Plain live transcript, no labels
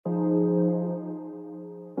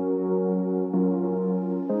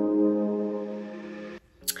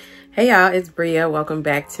Hey y'all, it's Bria. Welcome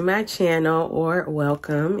back to my channel, or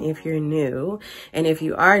welcome if you're new. And if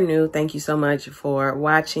you are new, thank you so much for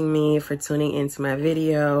watching me, for tuning into my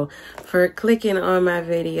video, for clicking on my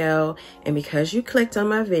video. And because you clicked on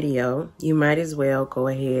my video, you might as well go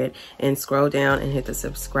ahead and scroll down and hit the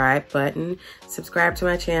subscribe button. Subscribe to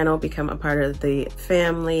my channel, become a part of the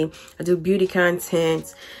family. I do beauty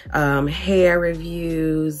content, hair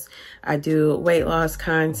reviews, I do weight loss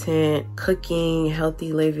content, cooking,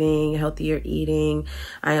 healthy living, healthier eating.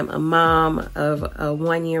 I am a mom of a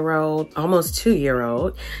 1-year-old, almost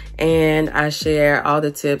 2-year-old, and I share all the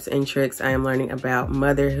tips and tricks I am learning about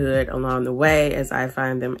motherhood along the way as I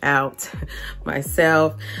find them out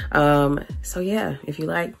myself. So yeah, if you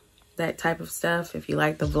like that type of stuff, if you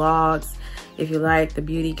like the vlogs, if you like the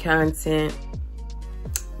beauty content,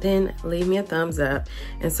 then leave me a thumbs up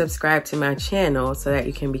and subscribe to my channel so that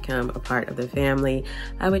you can become a part of the family.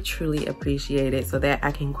 I would truly appreciate it so that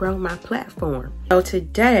I can grow my platform. So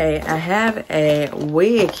today I have a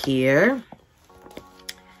wig here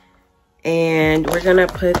and we're gonna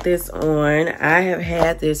put this on. I have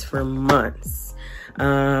had this for months.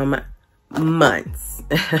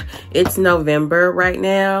 It's November right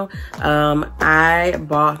now. I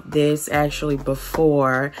bought this actually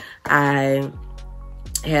before I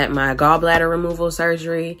had my gallbladder removal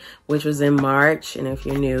surgery, which was in March. And if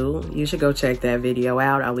you're new, you should go check that video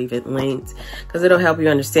out. I'll leave it linked because it'll help you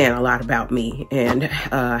understand a lot about me and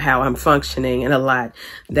how I'm functioning and a lot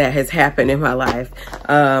that has happened in my life.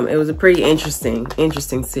 It was a pretty interesting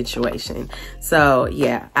situation. So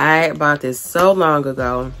yeah, I bought this so long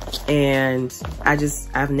ago and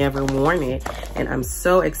I've never worn it. And I'm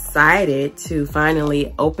so excited to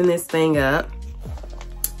finally open this thing up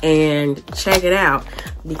and check it out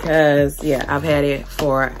because yeah, I've had it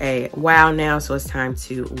for a while now, so it's time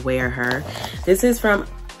to wear her. This is from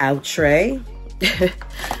Outre.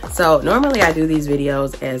 So normally I do these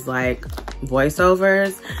videos as like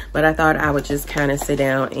voiceovers, but I thought I would just kind of sit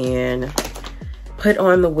down and put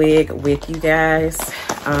on the wig with you guys,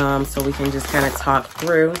 so we can just kind of talk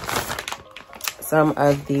through some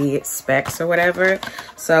of the specs or whatever.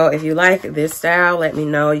 So if you like this style, let me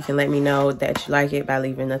know. You can let me know that you like it by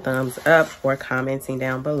leaving a thumbs up or commenting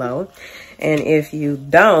down below. And if you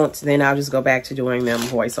don't, then I'll just go back to doing them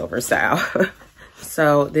voiceover style.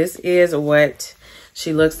 So this is what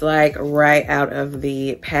she looks like right out of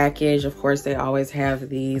the package. Of course, they always have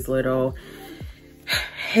these little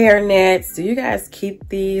hair nets. Do you guys keep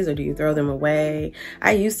these or do you throw them away?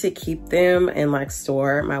 I used to keep them and like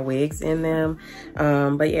store my wigs in them.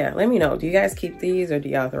 But yeah, let me know. Do you guys keep these or do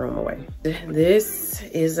y'all throw them away? This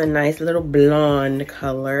is a nice little blonde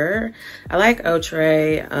color. I like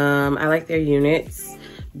Outre. I like their units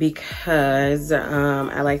because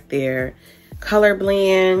I like their color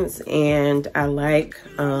blends and I like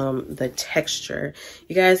the texture.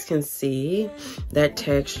 You guys can see that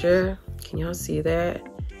texture. Can y'all see that?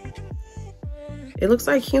 It looks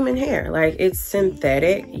like human hair. Like, it's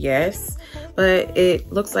synthetic, yes, but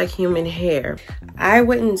it looks like human hair. I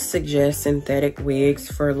wouldn't suggest synthetic wigs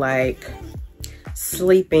for like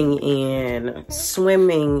sleeping in,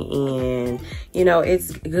 swimming in. You know,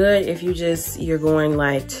 it's good if you're going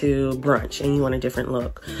like to brunch and you want a different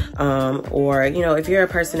look. Or, you know, if you're a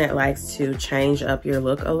person that likes to change up your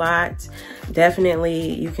look a lot,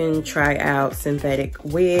 definitely you can try out synthetic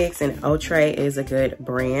wigs, and Outre is a good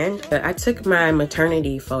brand. But I took my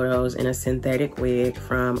maternity photos in a synthetic wig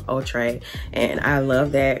from Outre and I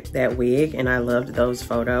love that wig and I loved those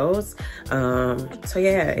photos. So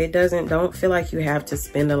yeah, don't feel like you have to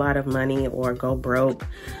spend a lot of money or go broke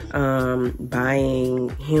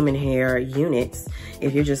buying human hair units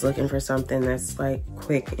if you're just looking for something that's like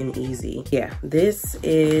quick and easy. Yeah, this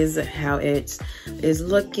is how it is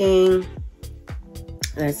looking.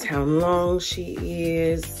 That's how long she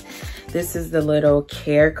is. This is the little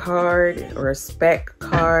care card or spec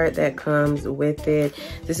card that comes with it.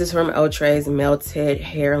 This is from Outre's Melted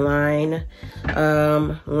Hairline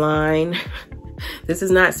line. This is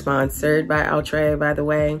not sponsored by Outre, by the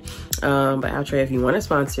way. But Outre, if you want to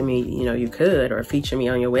sponsor me, you know, you could, or feature me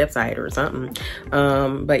on your website or something.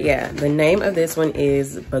 But yeah, the name of this one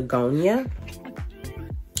is Begonia.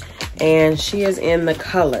 And she is in the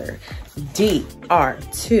color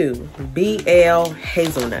DR2BL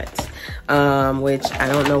Hazelnut, which I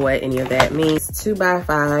don't know what any of that means.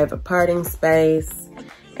 2x5 parting space,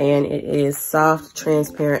 and it is soft,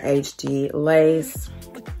 transparent HD lace.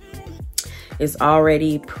 It's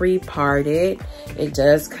already pre-parted. It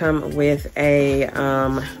does come with a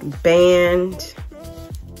band.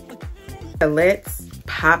 Let's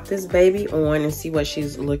pop this baby on and see what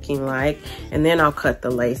she's looking like, and then I'll cut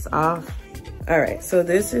the lace off. All right, so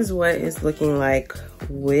this is what it's looking like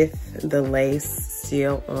with the lace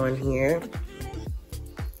still on here.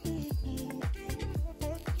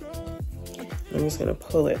 I'm just gonna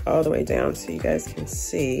pull it all the way down so you guys can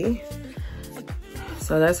see.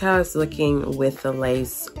 So that's how it's looking with the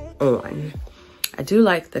lace on. I do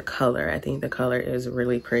like the color. I think the color is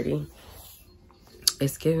really pretty.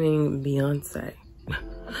 It's giving Beyonce.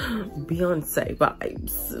 Beyonce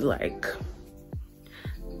vibes. Like,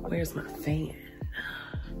 where's my fan?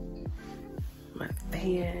 My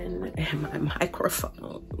fan and my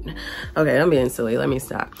microphone. Okay, I'm being silly. Let me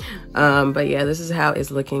stop. But yeah, this is how it's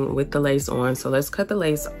looking with the lace on. So let's cut the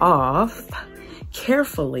lace off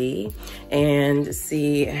carefully and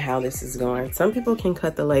see how this is going. Some people can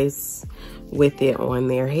cut the lace with it on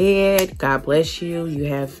their head. God bless you. You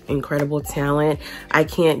have incredible talent. I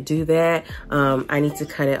can't do that. I need to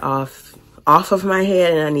cut it off of my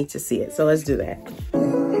head and I need to see it. So let's do that.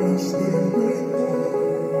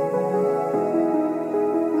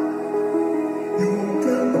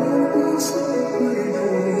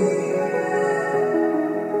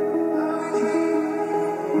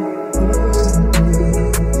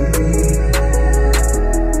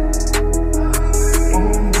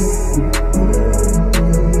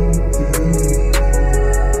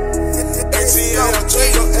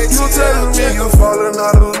 Falling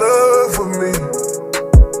out of love with me.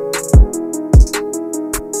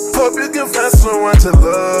 Hope you can find someone to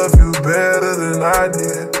love you better than I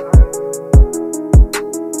did.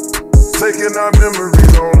 Taking our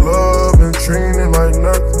memories on love and treating it like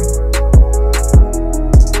nothing.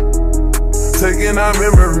 Taking our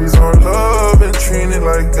memories on love and treating it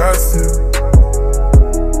like gossip.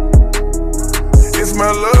 It's my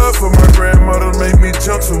love for my grandmother make me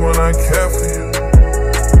gentle when I care for you.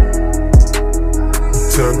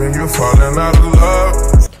 Tell me you're falling out of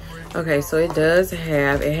love. Okay, so it has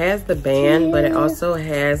the band, but it also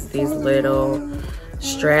has these little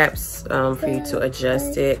straps for you to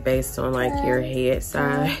adjust it based on like your head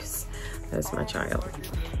size. That's my child.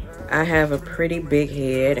 I have a pretty big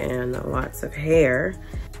head and lots of hair.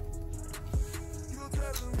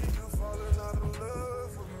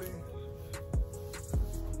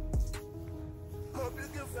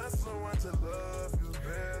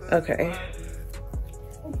 Okay.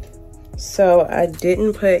 So I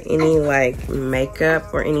didn't put any like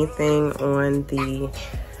makeup or anything on the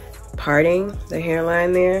parting, the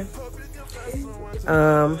hairline there.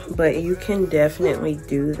 But you can definitely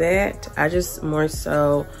do that. I just more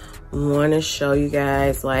so want to show you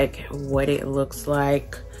guys like what it looks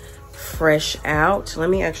like fresh out. Let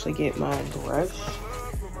me actually get my brush.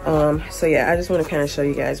 So yeah, I just want to kind of show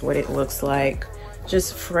you guys what it looks like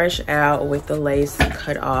just fresh out with the lace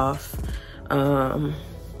cut off.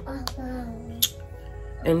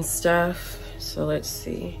 And stuff. So let's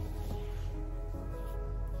see.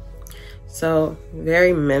 So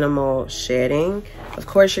very minimal shedding. Of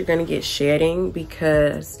course you're gonna get shedding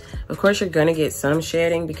because some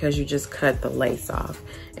shedding because you just cut the lace off.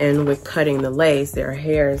 And with cutting the lace, there are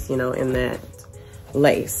hairs, you know, in that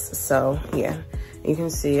lace. So yeah, you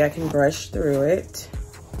can see I can brush through it.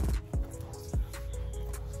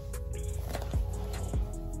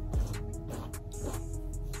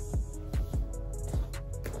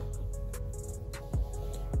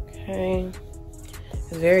 Okay,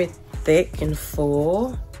 it's very thick and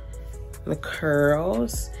full. The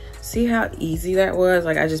curls, see how easy that was?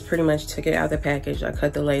 Like I just pretty much took it out of the package. I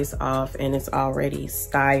cut the lace off and it's already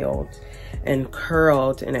styled and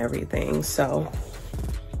curled and everything. So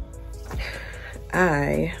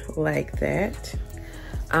I like that.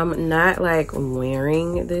 I'm not like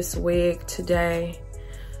wearing this wig today.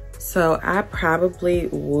 So I probably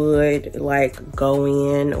would like go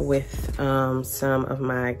in with some of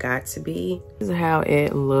my Got To Be. This is how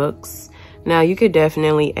it looks. Now you could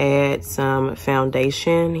definitely add some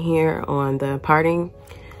foundation here on the parting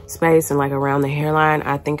space and like around the hairline.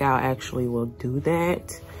 I think I'll actually will do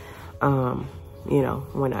that, you know,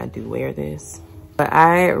 when I do wear this. But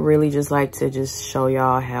I really just like to just show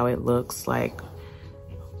y'all how it looks like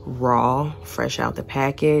raw, fresh out the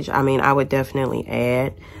package. I mean, I would definitely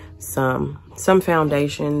add some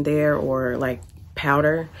foundation there or like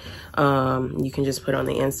powder. You can just put on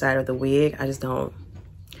the inside of the wig. I don't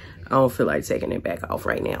feel like taking it back off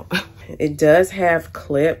right now. It does have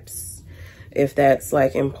clips if that's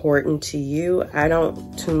like important to you. I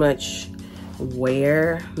don't too much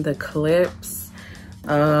wear the clips.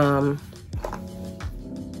 But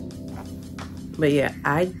yeah,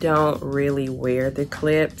 I don't really wear the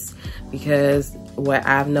clips because what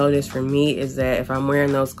I've noticed for me is that if I'm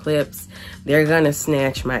wearing those clips, they're gonna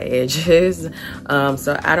snatch my edges.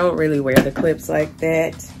 So I don't really wear the clips like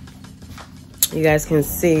that. You guys can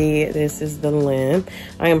see this is the length.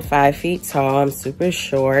 I am 5 feet tall. I'm super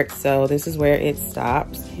short, so this is where it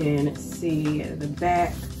stops. You can see the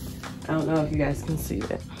back. I don't know if you guys can see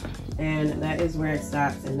it. And that is where it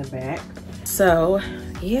stops in the back. So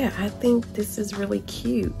yeah, I think this is really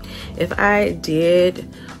cute. If I did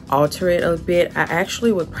alter it a bit, I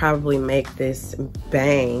actually would probably make this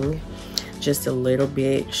bang just a little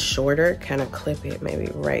bit shorter, kind of clip it maybe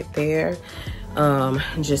right there.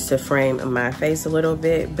 Just to frame my face a little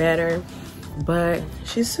bit better. But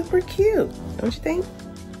she's super cute, don't you think?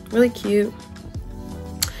 Really cute.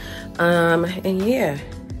 And yeah,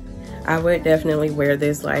 I would definitely wear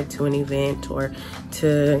this like to an event or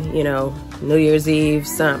to, you know, New Year's Eve,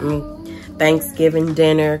 something, Thanksgiving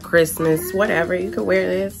dinner, Christmas, whatever. You could wear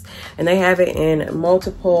this. And they have it in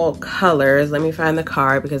multiple colors. Let me find the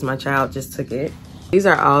card because my child just took it. These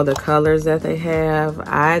are all the colors that they have.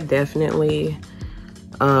 I definitely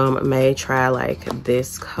may try like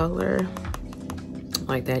this color,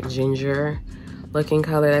 like that ginger looking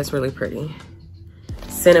color. That's really pretty.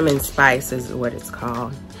 Cinnamon spice is what it's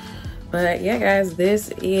called. But yeah, guys, this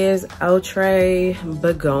is Outre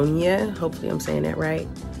Begonia. Hopefully I'm saying that right.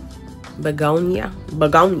 Begonia.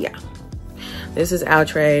 This is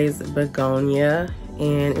Outre's Begonia,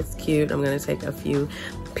 and it's cute. I'm gonna take a few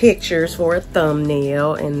pictures for a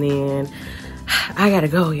thumbnail, and then I gotta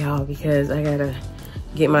go, y'all, because I gotta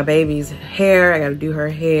get my baby's hair. I gotta do her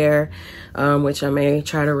hair, which I may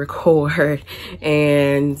try to record,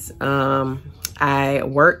 and I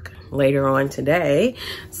work later on today.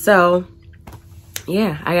 So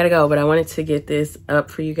yeah, I gotta go, but I wanted to get this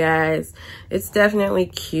up for you guys. It's definitely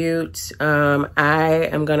cute. I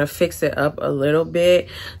am gonna fix it up a little bit,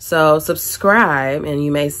 so subscribe and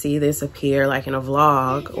you may see this appear like in a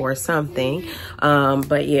vlog or something.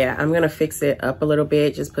 But yeah, I'm gonna fix it up a little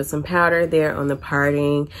bit, just put some powder there on the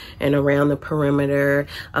parting and around the perimeter,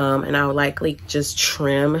 and I would likely just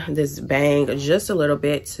trim this bang just a little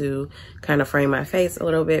bit to kind of frame my face a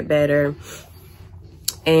little bit better.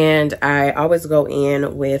 And I always go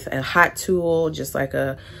in with a hot tool, just like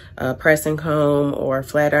a pressing comb or a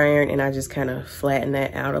flat iron, and I just kind of flatten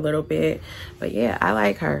that out a little bit. But yeah, I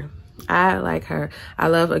like her. I like her. I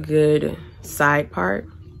love a good side part.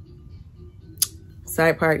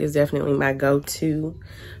 Side part is definitely my go-to,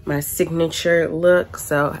 my signature look.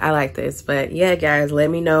 So I like this. But yeah, guys,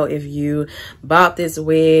 let me know if you bought this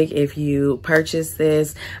wig, if you purchased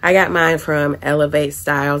this. I got mine from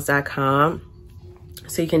elevatestyles.com.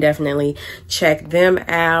 So you can definitely check them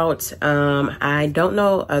out. I don't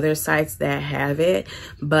know other sites that have it,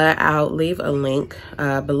 but I'll leave a link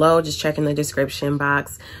below. Just check in the description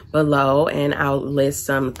box below, and I'll list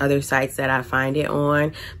some other sites that I find it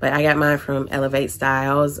on. But I got mine from Elevate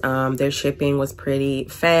Styles. Their shipping was pretty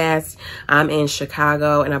fast. I'm in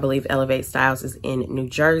Chicago, and I believe Elevate Styles is in New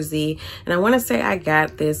Jersey. And I want to say I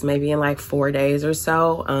got this maybe in like 4 days or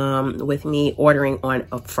so, with me ordering on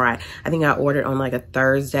a Friday. I think I ordered on like a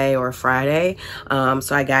Thursday or a Friday.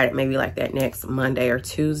 So I got it maybe like that next Monday or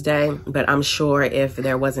Tuesday. But I'm sure if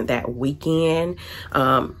there wasn't that weekend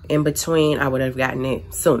in between, I would have gotten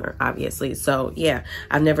it sooner, obviously. So yeah,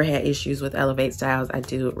 I've never had issues with Elevate Styles. I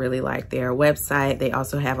do really like their website. They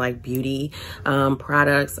also have like beauty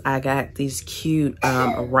products. I got these cute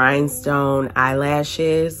rhinestone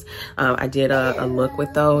eyelashes. I did a look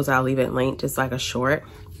with those. I'll leave it linked. It's like a short.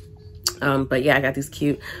 But yeah, I got these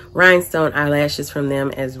cute rhinestone eyelashes from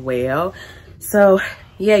them as well. So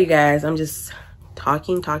yeah, you guys, I'm just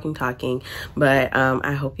talking, but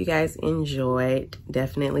I hope you guys enjoyed.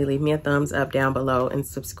 Definitely leave me a thumbs up down below and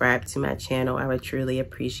subscribe to my channel. I would truly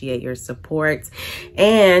appreciate your support.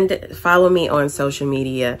 And follow me on social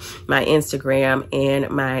media, my Instagram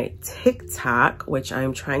and my TikTok, which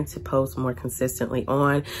I'm trying to post more consistently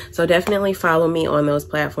on. So definitely follow me on those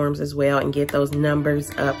platforms as well and get those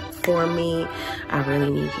numbers up for me. I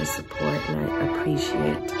really need your support, and I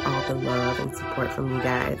appreciate all the love and support from you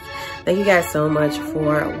guys. Thank you guys so much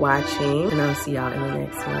for watching, and I'll see y'all in the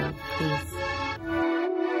next one. Peace.